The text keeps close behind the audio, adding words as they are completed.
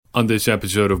On this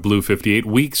episode of Blue 58,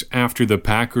 weeks after the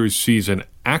Packers season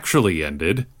actually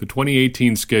ended, the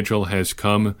 2018 schedule has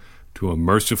come to a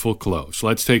merciful close.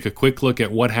 Let's take a quick look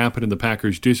at what happened in the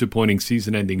Packers' disappointing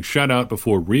season-ending shutout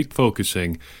before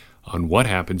refocusing on what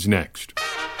happens next.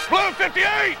 Blue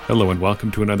 58! Hello and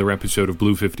welcome to another episode of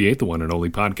Blue 58, the one and only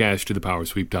podcast to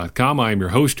thepowersweep.com. I am your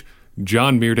host,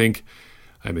 John Meerdink.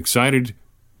 I'm excited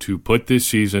to put this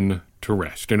season to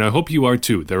rest, and I hope you are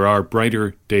too. There are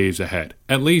brighter days ahead,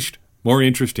 at least more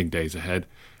interesting days ahead.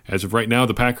 As of right now,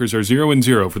 the Packers are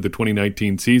 0-0 for the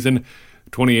 2019 season.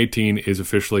 2018 is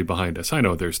officially behind us. I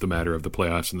know there's the matter of the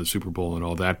playoffs and the Super Bowl and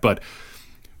all that, but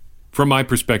from my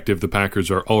perspective, the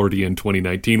Packers are already in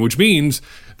 2019, which means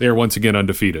they are once again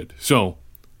undefeated. So,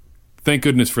 thank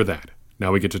goodness for that.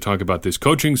 Now we get to talk about this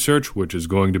coaching search, which is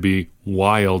going to be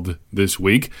wild this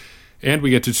week. And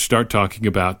we get to start talking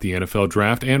about the NFL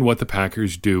draft and what the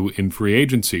Packers do in free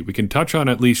agency. We can touch on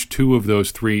at least two of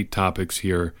those three topics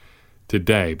here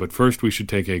today. But first, we should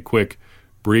take a quick,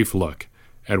 brief look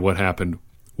at what happened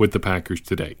with the Packers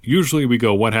today. Usually we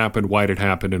go what happened, why did it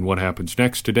happen, and what happens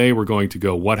next. Today we're going to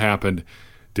go what happened,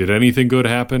 did anything good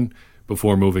happen,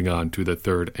 before moving on to the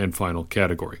third and final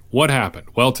category. What happened?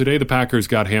 Well, today the Packers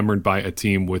got hammered by a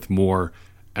team with more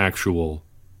actual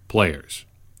players.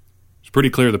 It's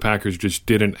pretty clear the Packers just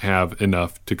didn't have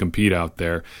enough to compete out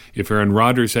there. If Aaron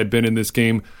Rodgers had been in this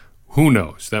game, who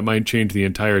knows? That might change the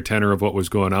entire tenor of what was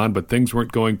going on, but things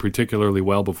weren't going particularly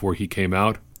well before he came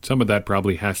out. Some of that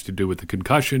probably has to do with the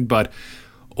concussion, but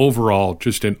overall,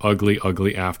 just an ugly,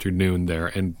 ugly afternoon there,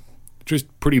 and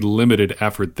just pretty limited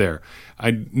effort there.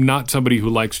 I'm not somebody who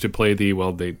likes to play they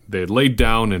laid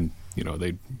down and,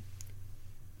 they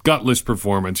gutless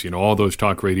performance, all those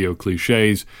talk radio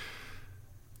cliches.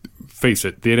 Face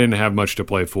it, they didn't have much to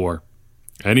play for,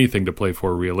 anything to play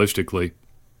for realistically,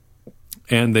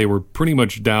 and they were pretty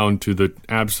much down to the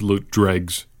absolute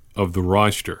dregs of the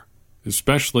roster,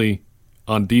 especially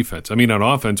on defense. I mean, on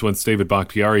offense, once David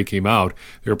Bakhtiari came out,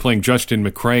 they were playing Justin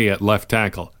McCray at left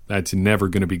tackle. That's never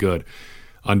going to be good.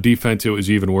 On defense, it was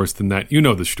even worse than that. You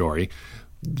know the story.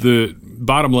 The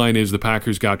bottom line is the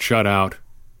Packers got shut out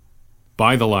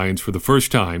by the Lions for the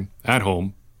first time at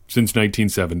home since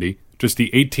 1970. Just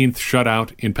the 18th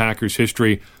shutout in Packers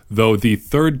history, though the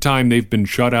third time they've been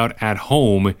shut out at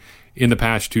home in the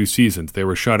past two seasons. They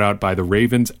were shut out by the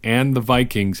Ravens and the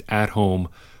Vikings at home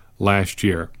last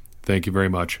year. Thank you very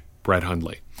much, Brett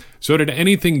Hundley. So did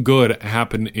anything good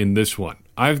happen in this one?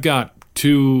 I've got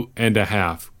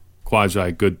 2.5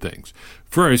 quasi-good things.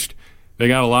 First, they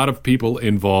got a lot of people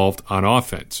involved on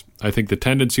offense. I think the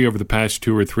tendency over the past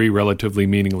 2 or 3 relatively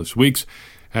meaningless weeks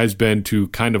has been to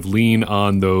kind of lean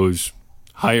on those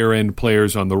higher-end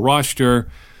players on the roster.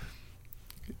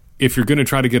 If you're going to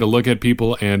try to get a look at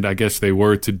people, and I guess they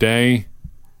were today,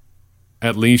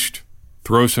 at least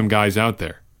throw some guys out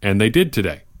there. And they did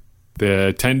today.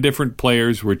 The 10 different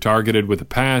players were targeted with a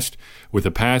pass.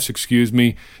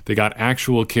 They got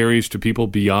actual carries to people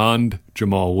beyond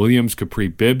Jamal Williams. Kapri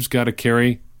Bibbs got a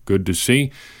carry. Good to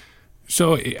see.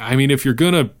 So, I mean, if you're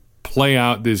going to play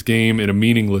out this game in a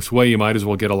meaningless way, you might as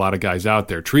well get a lot of guys out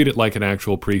there. Treat it like an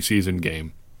actual preseason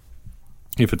game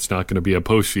if it's not going to be a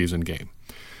postseason game.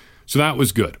 So that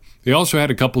was good. They also had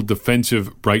a couple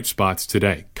defensive bright spots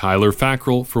today. Kyler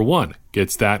Fackrell, for one,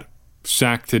 gets that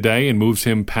sack today and moves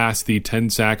him past the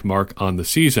 10-sack mark on the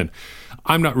season.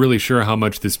 I'm not really sure how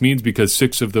much this means because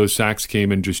 6 of those sacks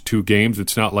came in just 2 games.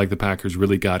 It's not like the Packers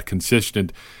really got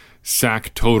consistent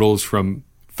sack totals from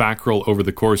Fackrell over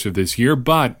the course of this year,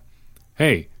 but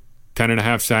hey,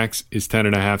 10.5 sacks is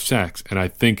 10.5 sacks. And I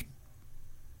think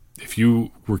if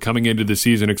you were coming into the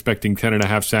season expecting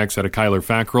 10.5 sacks out of Kyler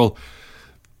Fackrell,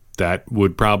 that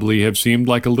would probably have seemed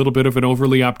like a little bit of an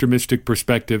overly optimistic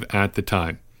perspective at the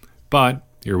time. But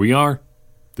here we are.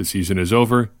 The season is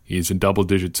over. He's in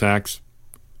double-digit sacks.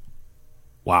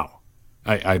 Wow.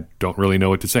 I don't really know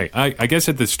what to say. I guess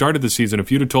at the start of the season,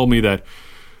 if you'd have told me that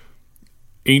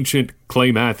ancient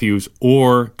Clay Matthews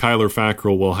or Kyler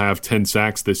Fackrell will have 10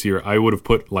 sacks this year, I would have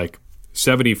put like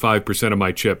 75% of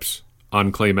my chips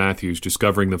on Clay Matthews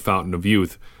discovering the fountain of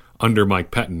youth under Mike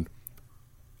Pettin.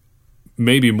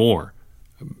 Maybe more.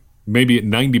 Maybe at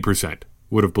 90%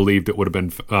 would have believed it would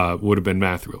have been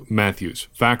Matthews.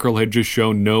 Fackrell had just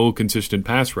shown no consistent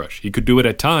pass rush. He could do it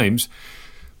at times,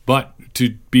 but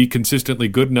to be consistently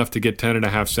good enough to get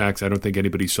 10.5 sacks, I don't think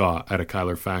anybody saw out of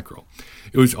Kyler Fackrell.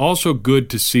 It was also good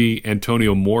to see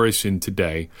Antonio Morrison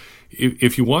today.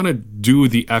 If you want to do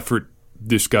the effort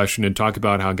discussion and talk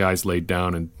about how guys laid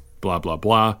down and blah, blah,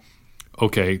 blah,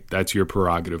 okay, that's your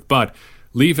prerogative. But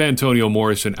leave Antonio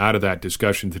Morrison out of that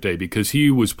discussion today because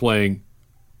he was playing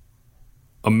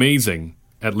amazing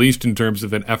at least in terms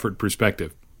of an effort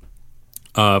perspective.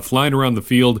 Flying around the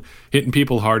field, hitting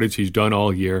people hard as he's done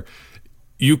all year.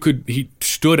 He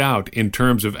stood out in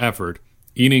terms of effort,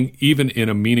 even in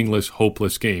a meaningless,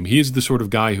 hopeless game. He's the sort of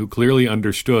guy who clearly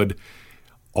understood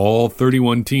all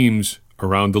 31 teams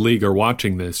around the league are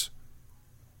watching this.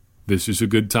 This is a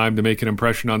good time to make an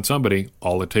impression on somebody.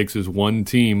 All it takes is one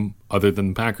team, other than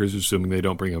the Packers, assuming they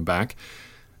don't bring him back,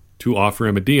 to offer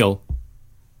him a deal,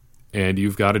 and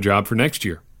you've got a job for next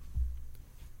year.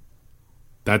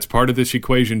 That's part of this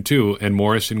equation too, and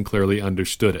Morrison clearly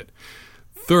understood it.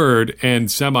 Third, and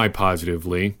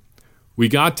semi-positively, we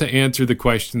got to answer the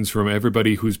questions from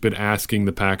everybody who's been asking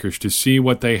the Packers to see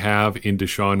what they have in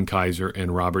DeShone Kizer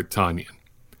and Robert Tonyan.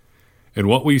 And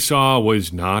what we saw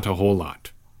was not a whole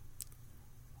lot.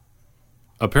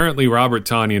 Apparently, Robert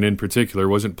Tonyan in particular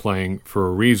wasn't playing for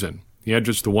a reason. He had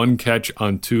just the one catch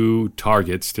on 2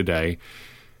 targets today,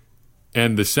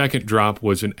 and the second drop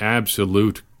was an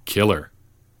absolute killer.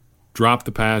 Dropped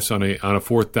the pass on a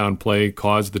 4th down play,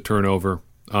 caused the turnover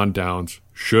on downs.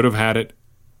 Should have had it.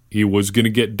 He was going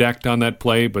to get decked on that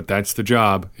play, but that's the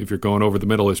job. If you're going over the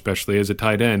middle, especially as a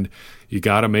tight end, you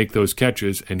got to make those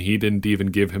catches, and he didn't even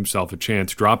give himself a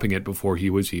chance, dropping it before he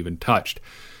was even touched.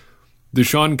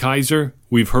 DeShone Kizer,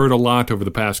 we've heard a lot over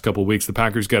the past couple of weeks. The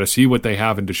Packers got to see what they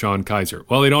have in DeShone Kizer.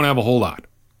 Well, they don't have a whole lot.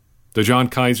 DeShone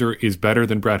Kizer is better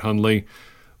than Brett Hundley,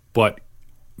 but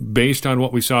based on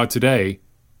what we saw today,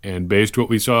 and based on what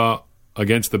we saw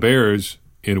against the Bears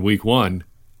in Week 1,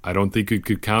 I don't think you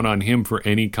could count on him for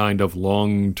any kind of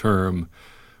long-term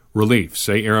relief.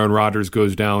 Say Aaron Rodgers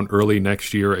goes down early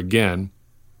next year again,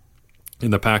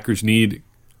 and the Packers need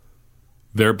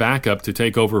their backup to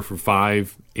take over for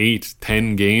 5, 8,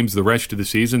 10 games the rest of the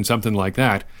season, something like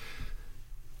that.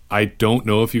 I don't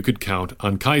know if you could count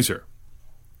on Kizer.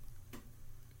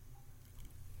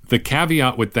 The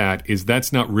caveat with that is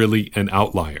that's not really an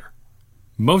outlier.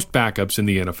 Most backups in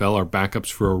the NFL are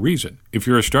backups for a reason. If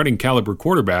you're a starting caliber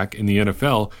quarterback in the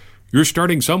NFL, you're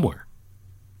starting somewhere.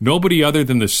 Nobody other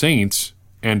than the Saints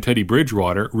and Teddy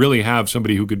Bridgewater really have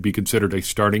somebody who could be considered a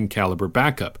starting caliber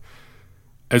backup.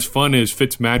 As fun as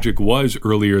Fitzmagic was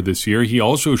earlier this year, he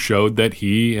also showed that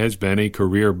he has been a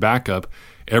career backup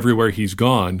everywhere he's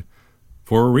gone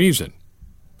for a reason.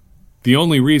 The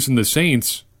only reason the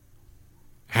Saints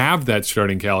have that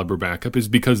starting caliber backup is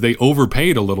because they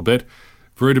overpaid a little bit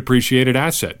for a depreciated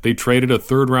asset. They traded a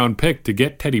 3rd-round pick to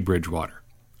get Teddy Bridgewater.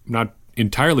 I'm not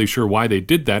entirely sure why they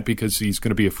did that, because he's going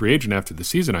to be a free agent after the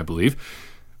season, I believe.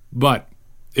 But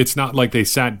it's not like they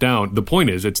sat down. The point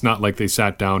is, it's not like they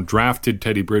sat down, drafted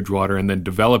Teddy Bridgewater, and then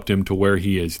developed him to where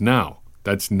he is now.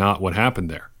 That's not what happened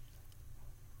there.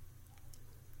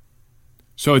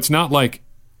 So it's not like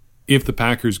if the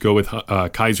Packers go with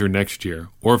Kizer next year,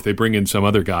 or if they bring in some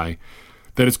other guy,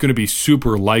 that it's going to be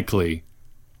super likely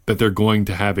that they're going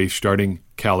to have a starting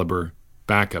caliber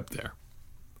backup there.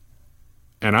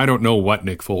 And I don't know what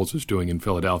Nick Foles is doing in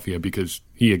Philadelphia, because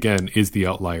he, again, is the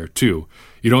outlier too.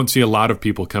 You don't see a lot of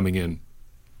people coming in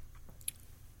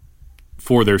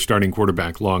for their starting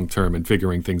quarterback long-term and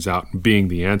figuring things out and being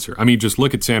the answer. I mean, just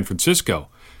look at San Francisco.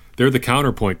 They're the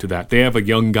counterpoint to that. They have a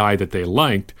young guy that they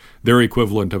liked, their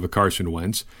equivalent of a Carson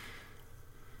Wentz.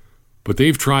 But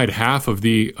they've tried half of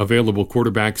the available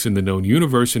quarterbacks in the known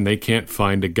universe, and they can't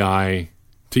find a guy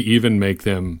to even make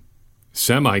them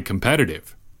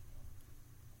semi-competitive,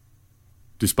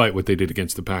 despite what they did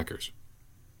against the Packers.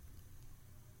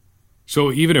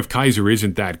 So even if Kizer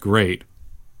isn't that great,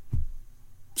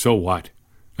 so what?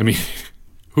 I mean,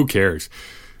 who cares?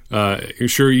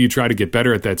 Sure, you try to get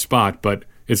better at that spot, but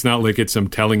it's not like it's some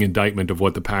telling indictment of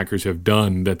what the Packers have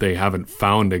done that they haven't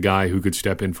found a guy who could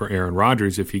step in for Aaron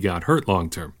Rodgers if he got hurt long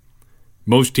term.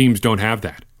 Most teams don't have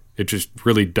that. It just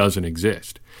really doesn't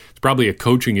exist. It's probably a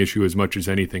coaching issue as much as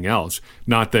anything else.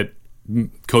 Not that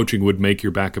coaching would make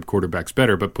your backup quarterbacks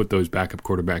better, but put those backup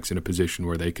quarterbacks in a position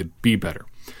where they could be better.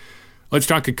 Let's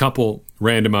talk a couple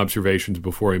random observations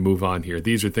before we move on here.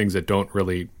 These are things that don't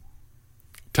really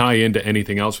tie into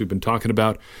anything else we've been talking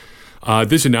about.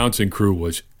 This announcing crew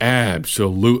was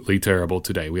absolutely terrible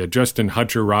today. We had Justin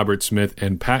Hutcher, Robert Smith,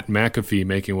 and Pat McAfee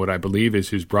making what I believe is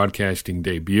his broadcasting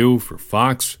debut for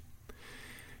Fox.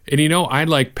 And you know, I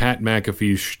like Pat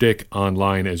McAfee's shtick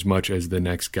online as much as the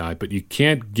next guy, but you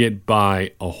can't get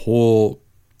by a whole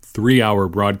 3-hour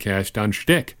broadcast on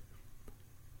shtick.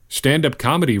 Stand-up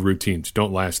comedy routines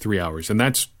don't last 3 hours, and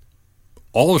that's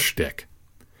all shtick.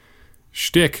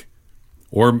 Shtick,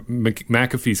 or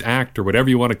McAfee's act, or whatever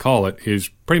you want to call it, is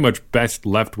pretty much best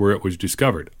left where it was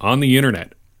discovered, on the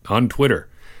internet, on Twitter.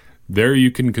 There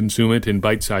you can consume it in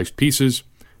bite-sized pieces.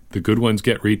 The good ones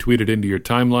get retweeted into your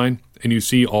timeline, and you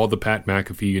see all the Pat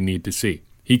McAfee you need to see.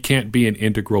 He can't be an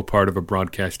integral part of a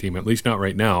broadcast team, at least not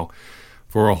right now,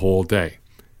 for a whole day.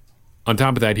 On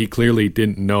top of that, he clearly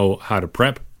didn't know how to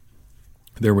prep.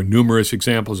 There were numerous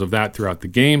examples of that throughout the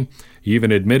game. He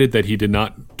even admitted that he did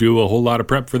not do a whole lot of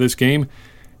prep for this game,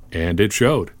 and it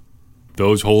showed.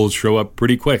 Those holes show up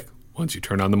pretty quick once you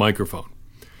turn on the microphone.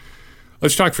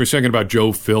 Let's talk for a second about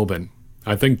Joe Philbin.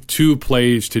 I think 2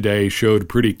 plays today showed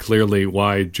pretty clearly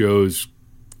why Joe's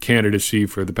candidacy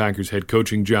for the Packers head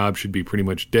coaching job should be pretty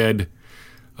much dead.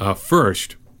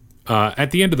 First, at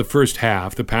the end of the first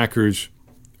half, the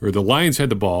Lions had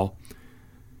the ball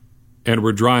and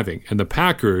were driving. And the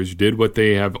Packers did what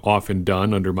they have often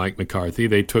done under Mike McCarthy.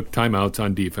 They took timeouts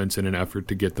on defense in an effort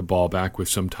to get the ball back with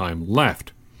some time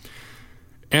left.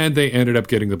 And they ended up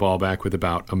getting the ball back with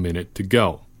about a minute to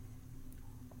go.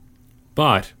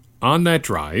 But on that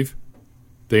drive,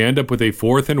 they end up with a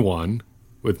 4th and 1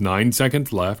 with 9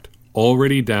 seconds left,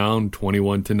 already down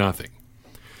 21-0.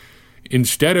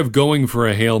 Instead of going for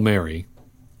a Hail Mary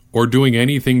or doing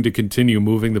anything to continue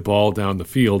moving the ball down the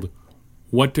field,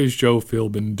 what does Joe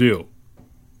Philbin do?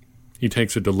 He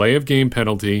takes a delay of game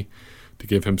penalty to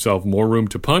give himself more room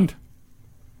to punt,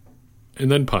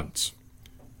 and then punts.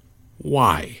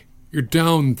 Why? You're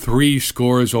down 3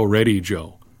 scores already,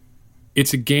 Joe.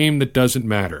 It's a game that doesn't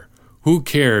matter. Who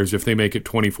cares if they make it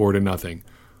 24-0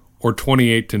 or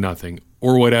 28-0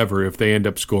 or whatever if they end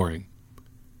up scoring?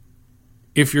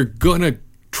 If you're going to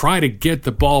try to get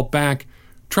the ball back,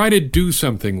 try to do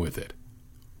something with it.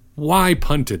 Why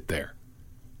punt it there?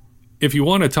 If you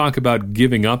want to talk about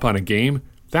giving up on a game,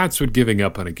 that's what giving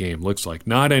up on a game looks like.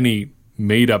 Not any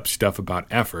made-up stuff about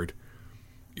effort.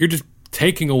 You're just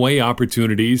taking away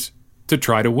opportunities to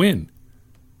try to win.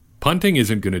 Punting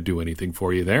isn't going to do anything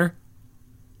for you there.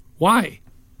 Why?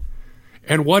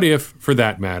 And what if, for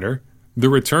that matter, the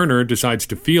returner decides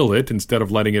to field it instead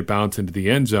of letting it bounce into the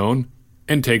end zone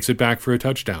and takes it back for a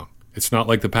touchdown? It's not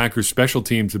like the Packers' special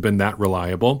teams have been that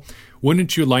reliable.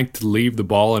 Wouldn't you like to leave the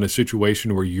ball in a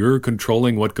situation where you're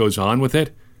controlling what goes on with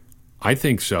it? I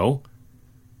think so.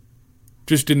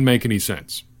 Just didn't make any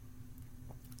sense.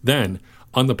 Then,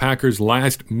 on the Packers'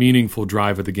 last meaningful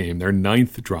drive of the game, their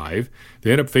 9th drive,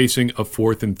 they end up facing a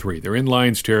 4th and 3. They're in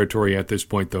Lions territory at this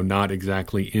point, though not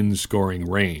exactly in scoring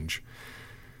range.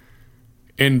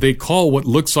 And they call what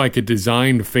looks like a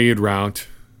designed fade route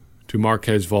to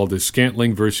Marquez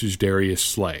Valdes-Scantling versus Darius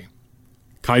Slay.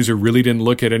 Kaiser really didn't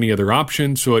look at any other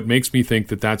options, so it makes me think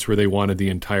that that's where they wanted the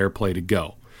entire play to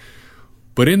go.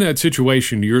 But in that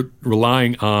situation, you're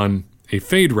relying on a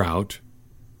fade route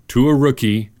to a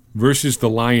rookie versus the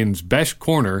Lions' best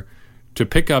corner to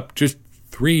pick up just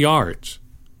 3 yards.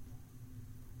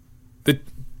 That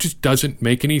just doesn't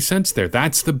make any sense there.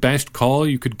 That's the best call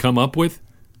you could come up with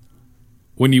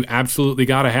when you absolutely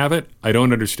got to have it? I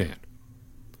don't understand.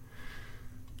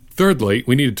 Thirdly,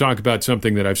 we need to talk about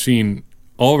something that I've seen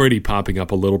already popping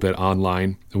up a little bit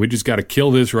online, and we just got to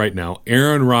kill this right now.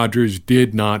 Aaron Rodgers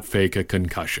did not fake a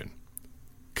concussion.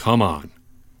 Come on.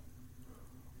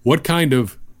 What kind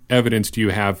of evidence do you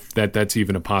have that that's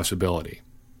even a possibility?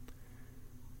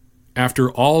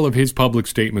 After all of his public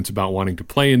statements about wanting to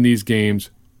play in these games,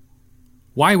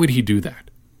 why would he do that?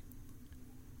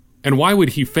 And why would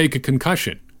he fake a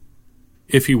concussion?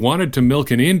 If he wanted to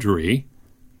milk an injury,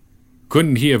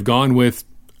 couldn't he have gone with,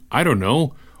 I don't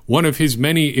know, one of his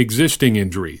many existing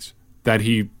injuries that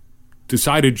he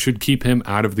decided should keep him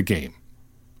out of the game?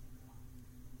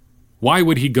 Why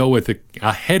would he go with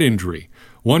a head injury,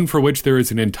 one for which there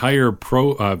is an entire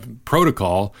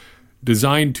protocol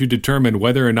designed to determine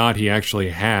whether or not he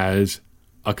actually has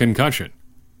a concussion?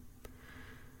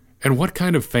 And what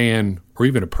kind of fan or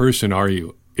even a person are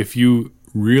you if you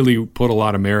really put a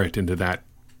lot of merit into that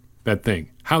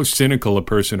thing? How cynical a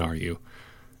person are you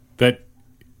that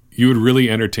you would really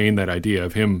entertain that idea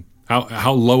of him?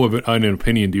 How low of an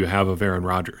opinion do you have of Aaron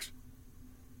Rodgers?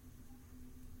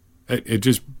 It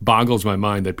just boggles my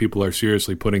mind that people are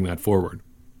seriously putting that forward.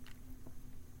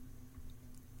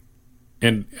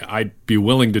 And I'd be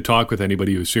willing to talk with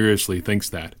anybody who seriously thinks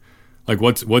that. Like,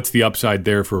 what's the upside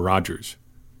there for Rodgers?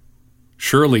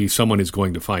 Surely someone is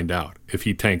going to find out if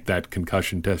he tanked that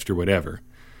concussion test or whatever.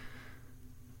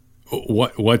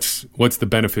 What's the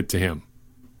benefit to him?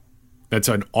 That's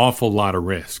an awful lot of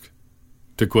risk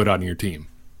to quit on your team.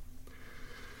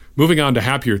 Moving on to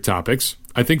happier topics,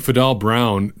 I think Fadal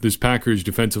Brown, this Packers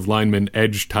defensive lineman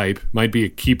edge type, might be a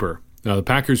keeper. Now, the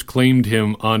Packers claimed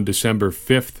him on December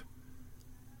 5th.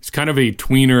 He's kind of a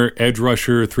tweener, edge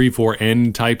rusher,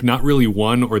 3-4-N type, not really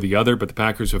one or the other, but the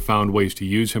Packers have found ways to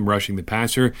use him rushing the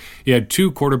passer. He had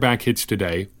 2 quarterback hits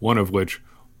today, one of which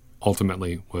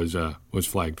ultimately was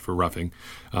flagged for roughing,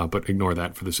 but ignore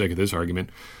that for the sake of this argument.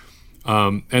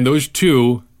 And those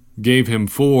two gave him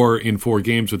 4 in 4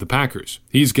 games with the Packers.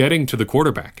 He's getting to the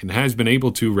quarterback and has been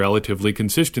able to relatively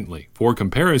consistently. For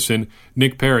comparison,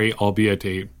 Nick Perry, albeit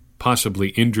a possibly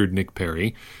injured Nick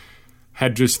Perry,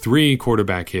 had just 3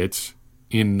 quarterback hits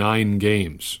in 9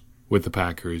 games with the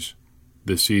Packers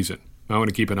this season. I want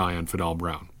to keep an eye on Fidel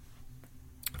Brown.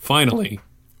 Finally,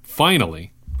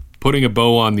 putting a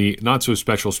bow on the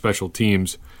not-so-special special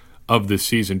teams of this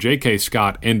season, J.K.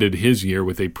 Scott ended his year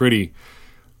with a pretty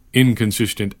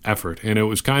inconsistent effort, and it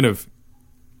was kind of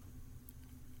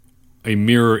a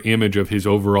mirror image of his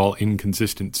overall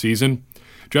inconsistent season.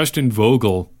 Justin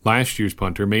Vogel, last year's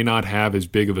punter, may not have as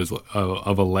big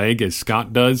of a leg as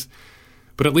Scott does,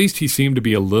 but at least he seemed to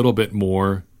be a little bit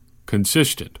more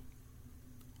consistent.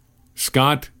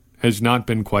 Scott has not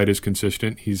been quite as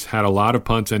consistent. He's had a lot of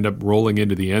punts end up rolling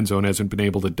into the end zone, hasn't been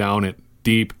able to down it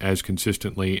deep as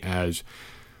consistently as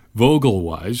Vogel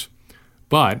was,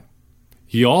 but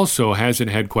he also hasn't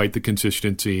had quite the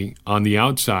consistency on the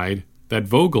outside that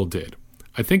Vogel did.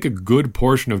 I think a good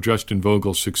portion of Justin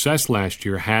Vogel's success last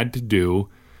year had to do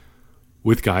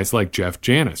with guys like Jeff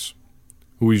Janis,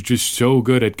 who was just so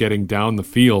good at getting down the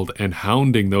field and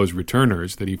hounding those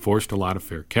returners that he forced a lot of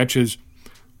fair catches,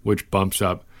 which bumps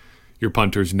up your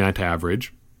punter's net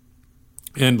average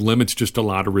and limits just a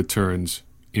lot of returns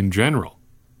in general.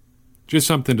 Just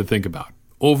something to think about.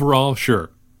 Overall,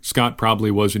 sure, Scott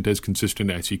probably wasn't as consistent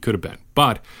as he could have been,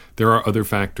 but there are other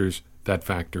factors that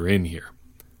factor in here.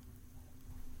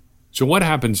 So what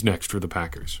happens next for the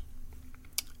Packers?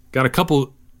 Got a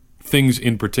couple things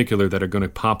in particular that are going to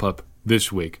pop up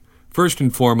this week. First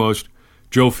and foremost,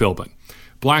 Joe Philbin.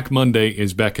 Black Monday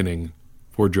is beckoning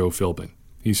for Joe Philbin.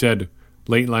 He said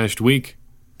late last week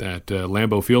that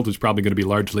Lambeau Field is probably going to be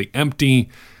largely empty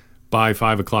by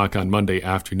 5 o'clock on Monday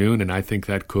afternoon, and I think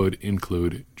that could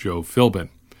include Joe Philbin.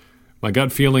 My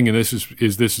gut feeling, and this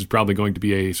is probably going to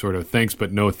be a sort of thanks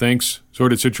but no thanks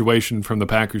sort of situation from the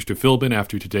Packers to Philbin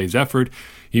after today's effort.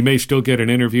 He may still get an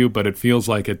interview, but it feels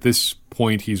like at this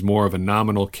point he's more of a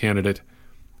nominal candidate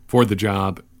for the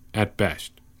job at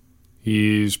best.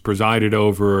 He's presided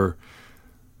over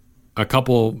a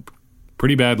couple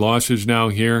pretty bad losses now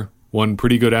here, one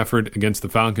pretty good effort against the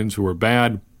Falcons, who were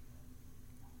bad.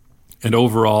 And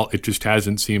overall, it just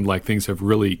hasn't seemed like things have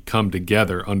really come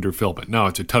together under Philbin. Now,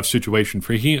 it's a tough situation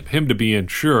for him to be in,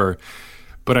 sure,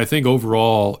 but I think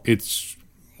overall it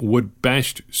would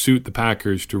best suit the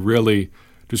Packers to really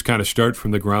just kind of start from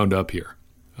the ground up here.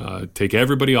 Take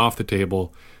everybody off the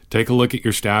table, take a look at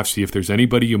your staff, see if there's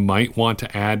anybody you might want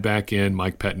to add back in,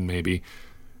 Mike Pettin maybe,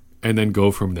 and then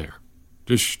go from there.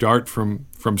 Just start from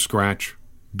scratch,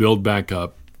 build back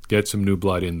up, get some new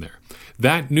blood in there.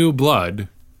 That new blood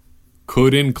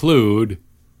could include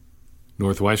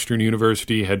Northwestern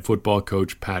University head football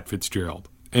coach Pat Fitzgerald.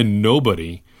 And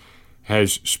nobody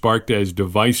has sparked as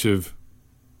divisive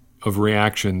of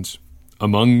reactions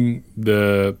among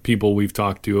the people we've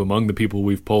talked to, among the people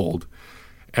we've polled,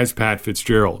 as Pat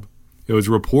Fitzgerald. It was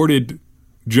reported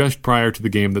just prior to the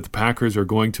game that the Packers are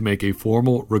going to make a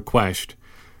formal request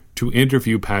to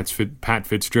interview Pat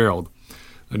Fitzgerald.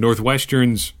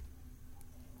 Northwestern's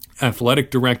athletic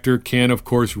director can, of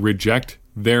course, reject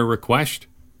their request,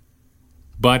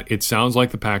 but it sounds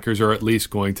like the Packers are at least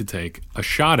going to take a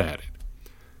shot at it.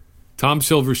 Tom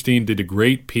Silverstein did a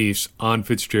great piece on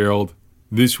Fitzgerald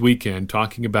this weekend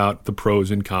talking about the pros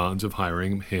and cons of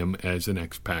hiring him as the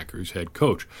next Packers head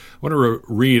coach. I want to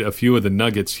read a few of the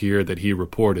nuggets here that he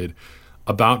reported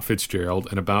about Fitzgerald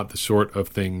and about the sort of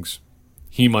things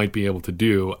he might be able to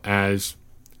do as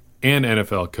an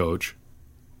NFL coach.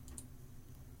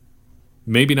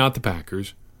 Maybe not the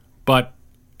Packers, but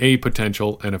a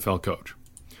potential NFL coach.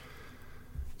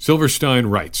 Silverstein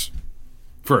writes,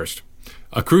 first,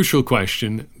 a crucial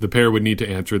question the pair would need to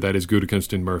answer, that is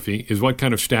Gutekunst and Murphy, is what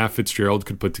kind of staff Fitzgerald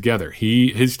could put together.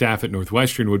 His staff at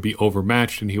Northwestern would be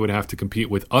overmatched, and he would have to compete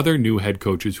with other new head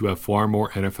coaches who have far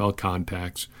more NFL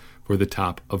contacts for the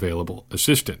top available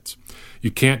assistants.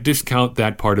 You can't discount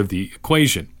that part of the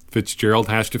equation. Fitzgerald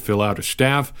has to fill out a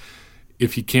staff.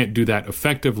 If he can't do that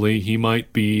effectively, he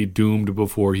might be doomed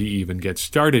before he even gets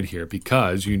started here,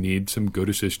 because you need some good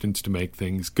assistants to make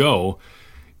things go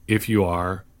if you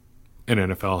are an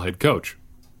NFL head coach.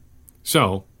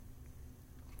 So,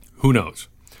 who knows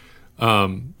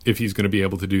if he's going to be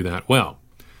able to do that well.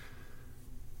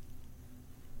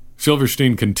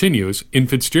 Silverstein continues, in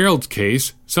Fitzgerald's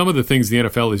case, some of the things the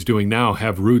NFL is doing now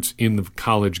have roots in the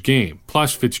college game.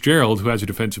 Plus, Fitzgerald, who has a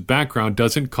defensive background,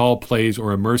 doesn't call plays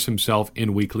or immerse himself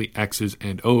in weekly X's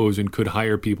and O's and could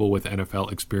hire people with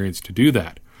NFL experience to do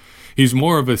that. He's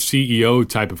more of a CEO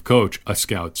type of coach, a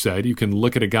scout said. You can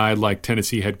look at a guy like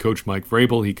Tennessee head coach Mike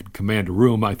Vrabel. He could command a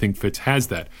room. I think Fitz has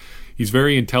that. He's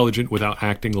very intelligent without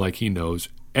acting like he knows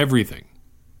everything.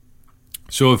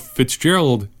 So if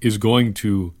Fitzgerald is going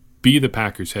to be the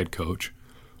Packers head coach,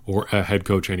 or a head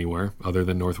coach anywhere other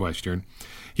than Northwestern,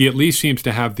 he at least seems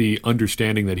to have the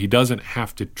understanding that he doesn't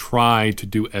have to try to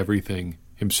do everything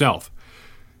himself.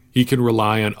 He can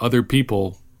rely on other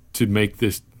people to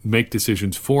make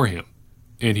decisions for him,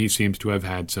 and he seems to have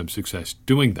had some success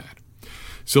doing that.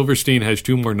 Silverstein has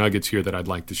 2 more nuggets here that I'd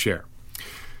like to share.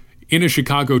 In a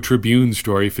Chicago Tribune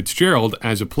story, Fitzgerald,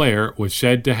 as a player, was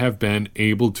said to have been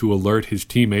able to alert his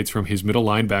teammates from his middle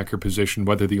linebacker position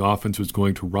whether the offense was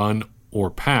going to run or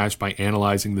pass by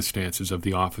analyzing the stances of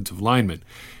the offensive linemen.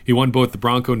 He won both the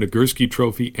Bronco Nagurski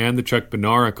Trophy and the Chuck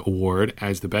Bednarik Award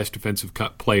as the best defensive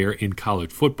player in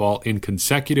college football in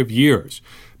consecutive years,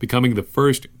 becoming the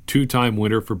first 2-time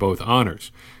winner for both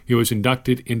honors. He was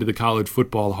inducted into the College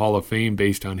Football Hall of Fame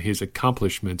based on his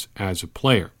accomplishments as a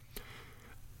player.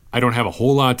 I don't have a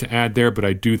whole lot to add there, but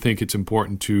I do think it's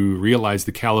important to realize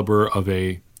the caliber of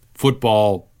a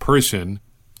football person,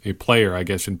 a player, I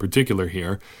guess in particular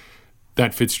here,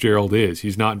 that Fitzgerald is.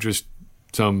 He's not just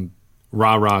some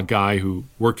rah-rah guy who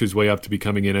worked his way up to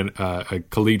becoming a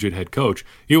collegiate head coach.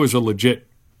 He was a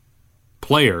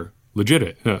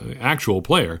actual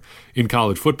player in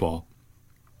college football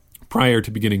prior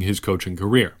to beginning his coaching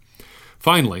career.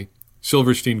 Finally,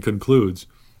 Silverstein concludes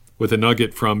with a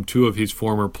nugget from 2 of his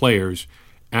former players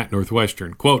at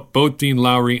Northwestern. Quote, both Dean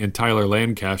Lowry and Tyler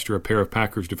Lancaster, a pair of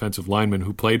Packers defensive linemen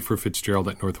who played for Fitzgerald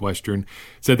at Northwestern,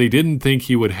 said they didn't think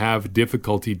he would have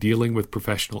difficulty dealing with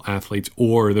professional athletes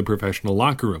or the professional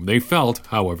locker room. They felt,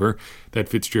 however, that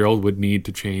Fitzgerald would need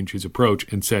to change his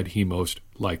approach and said he most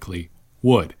likely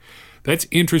would. That's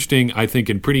interesting, I think,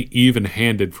 and pretty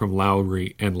even-handed from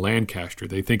Lowry and Lancaster.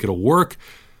 They think it'll work,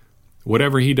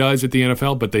 whatever he does at the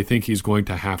NFL, but they think he's going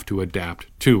to have to adapt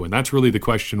too. And that's really the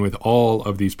question with all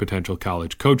of these potential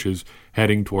college coaches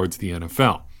heading towards the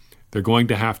NFL. They're going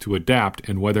to have to adapt,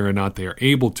 and whether or not they are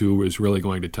able to is really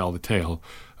going to tell the tale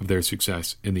of their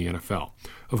success in the NFL.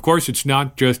 Of course, it's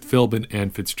not just Philbin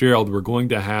and Fitzgerald. We're going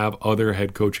to have other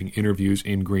head coaching interviews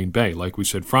in Green Bay. Like we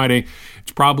said Friday,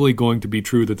 it's probably going to be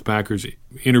true that the Packers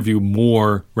interview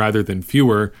more rather than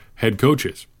fewer head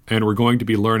coaches. And we're going to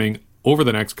be learning over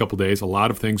the next couple days a lot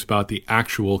of things about the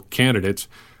actual candidates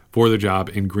for the job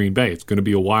in Green Bay. It's going to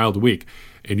be a wild week,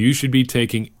 and you should be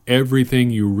taking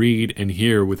everything you read and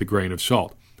hear with a grain of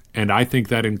salt. And I think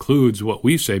that includes what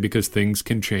we say because things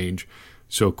can change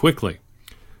so quickly.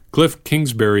 Cliff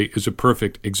Kingsbury is a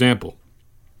perfect example.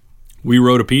 We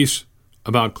wrote a piece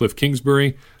about Cliff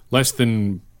Kingsbury. Less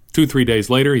than 2-3 days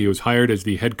later, he was hired as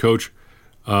the head coach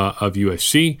of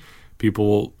USC.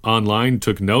 People online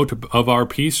took note of our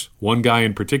piece. One guy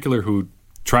in particular who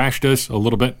trashed us a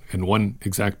little bit, and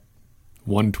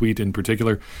one tweet in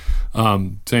particular,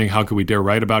 saying how could we dare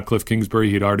write about Cliff Kingsbury?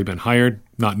 He'd already been hired,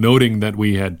 not noting that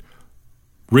we had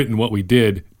written what we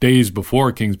did days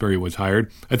before Kingsbury was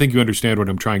hired. I think you understand what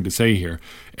I'm trying to say here.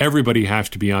 Everybody has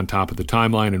to be on top of the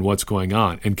timeline and what's going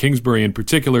on. And Kingsbury in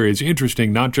particular is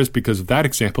interesting, not just because of that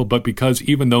example, but because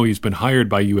even though he's been hired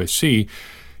by USC,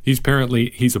 he's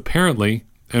apparently,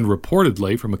 and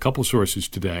reportedly from a couple sources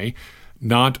today,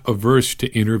 not averse to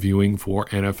interviewing for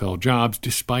NFL jobs,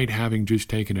 despite having just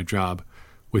taken a job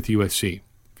with USC.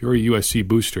 If you're a USC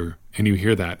booster and you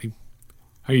hear that,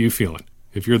 how are you feeling?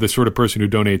 If you're the sort of person who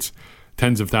donates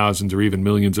tens of thousands or even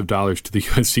millions of dollars to the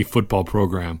USC football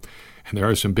program, and there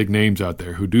are some big names out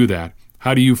there who do that,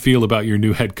 how do you feel about your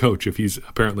new head coach if he's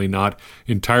apparently not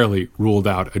entirely ruled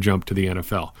out a jump to the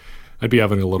NFL? I'd be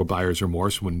having a little buyer's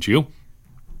remorse, wouldn't you?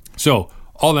 So,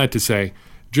 all that to say,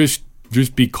 just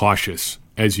be cautious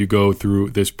as you go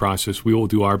through this process. We will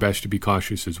do our best to be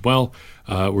cautious as well.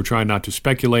 We're trying not to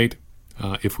speculate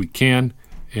if we can,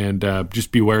 and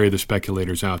just be wary of the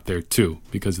speculators out there too,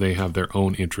 because they have their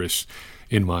own interests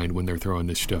in mind when they're throwing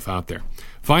this stuff out there.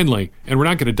 Finally, and we're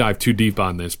not going to dive too deep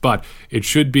on this, but it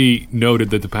should be noted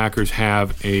that the Packers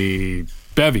have a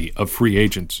bevy of free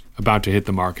agents about to hit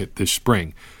the market this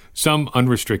spring. Some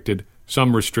unrestricted,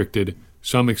 some restricted,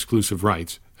 some exclusive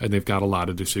rights, and they've got a lot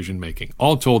of decision-making.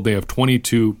 All told, they have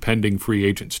 22 pending free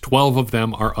agents. 12 of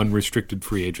them are unrestricted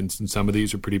free agents, and some of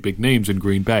these are pretty big names in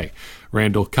Green Bay.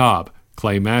 Randall Cobb,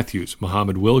 Clay Matthews,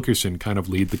 Muhammad Wilkerson kind of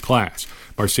lead the class.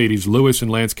 Mercedes Lewis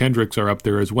and Lance Kendricks are up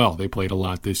there as well. They played a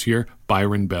lot this year.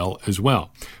 Byron Bell as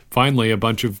well. Finally, a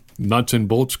bunch of nuts and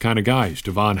bolts kind of guys.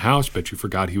 Devon House, bet you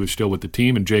forgot he was still with the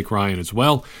team, and Jake Ryan as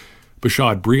well.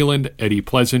 Bashad Breeland, Eddie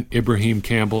Pleasant, Ibrahim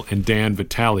Campbell, and Dan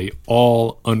Vitale,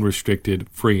 all unrestricted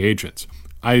free agents.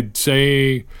 I'd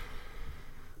say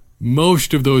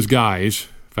most of those guys,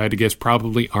 if I had to guess,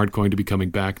 probably aren't going to be coming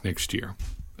back next year.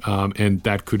 And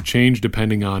that could change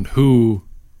depending on who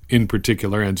in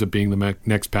particular ends up being the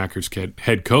next Packers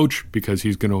head coach, because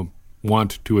he's going to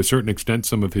want, to a certain extent,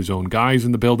 some of his own guys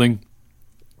in the building.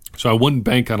 So I wouldn't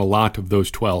bank on a lot of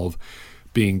those 12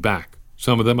 being back.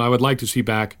 Some of them I would like to see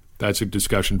back. That's a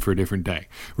discussion for a different day.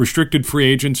 Restricted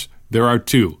free agents, there are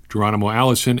two, Geronimo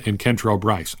Allison and Kentrell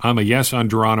Brice. I'm a yes on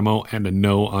Geronimo and a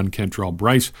no on Kentrell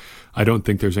Brice. I don't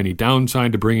think there's any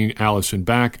downside to bringing Allison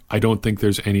back. I don't think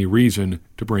there's any reason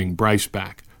to bring Brice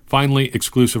back. Finally,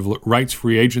 exclusive rights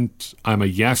free agents, I'm a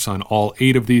yes on all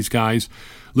 8 of these guys.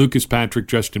 Lucas Patrick,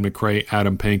 Justin McCray,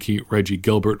 Adam Pankey, Reggie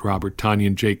Gilbert, Robert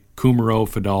Tonyan, Jake Kumaro,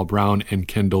 Fadal Brown, and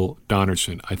Kendall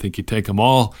Donnerson. I think you take them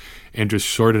all and just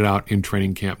sort it out in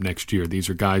training camp next year. These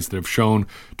are guys that have shown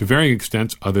to varying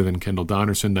extents, other than Kendall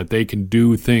Donnerson, that they can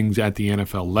do things at the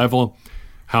NFL level.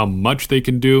 How much they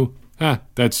can do,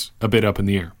 that's a bit up in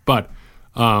the air. But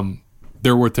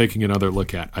they're worth taking another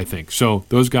look at, I think. So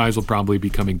those guys will probably be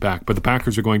coming back. But the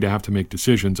Packers are going to have to make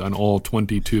decisions on all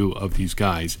 22 of these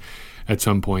guys at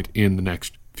some point in the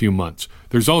next few months.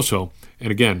 There's also,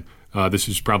 and again, this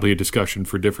is probably a discussion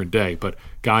for a different day, but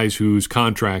guys whose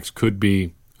contracts could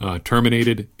be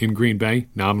terminated in Green Bay,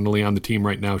 nominally on the team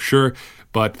right now, sure,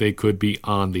 but they could be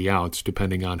on the outs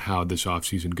depending on how this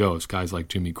offseason goes. Guys like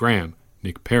Jimmy Graham,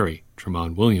 Nick Perry,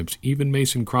 Tramon Williams, even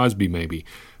Mason Crosby maybe,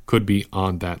 could be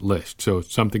on that list. So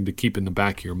something to keep in the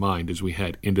back of your mind as we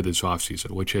head into this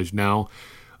offseason, which has now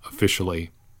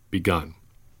officially begun.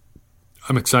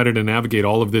 I'm excited to navigate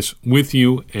all of this with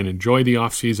you and enjoy the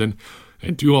offseason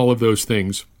and do all of those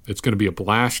things. It's going to be a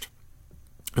blast,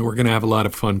 and we're going to have a lot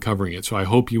of fun covering it. So I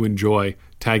hope you enjoy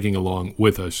tagging along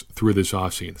with us through this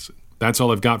offseason. That's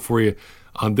all I've got for you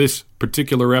on this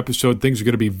particular episode. Things are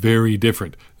going to be very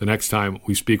different the next time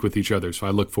we speak with each other, so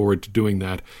I look forward to doing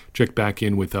that. Check back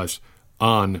in with us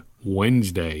on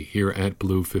Wednesday here at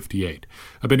Blue 58.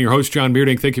 I've been your host, John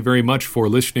Meerdink. Thank you very much for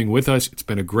listening with us. It's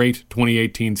been a great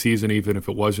 2018 season, even if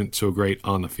it wasn't so great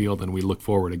on the field, and we look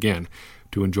forward again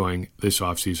to enjoying this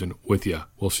offseason with you.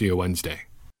 We'll see you Wednesday.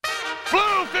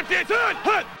 Blue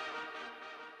 58!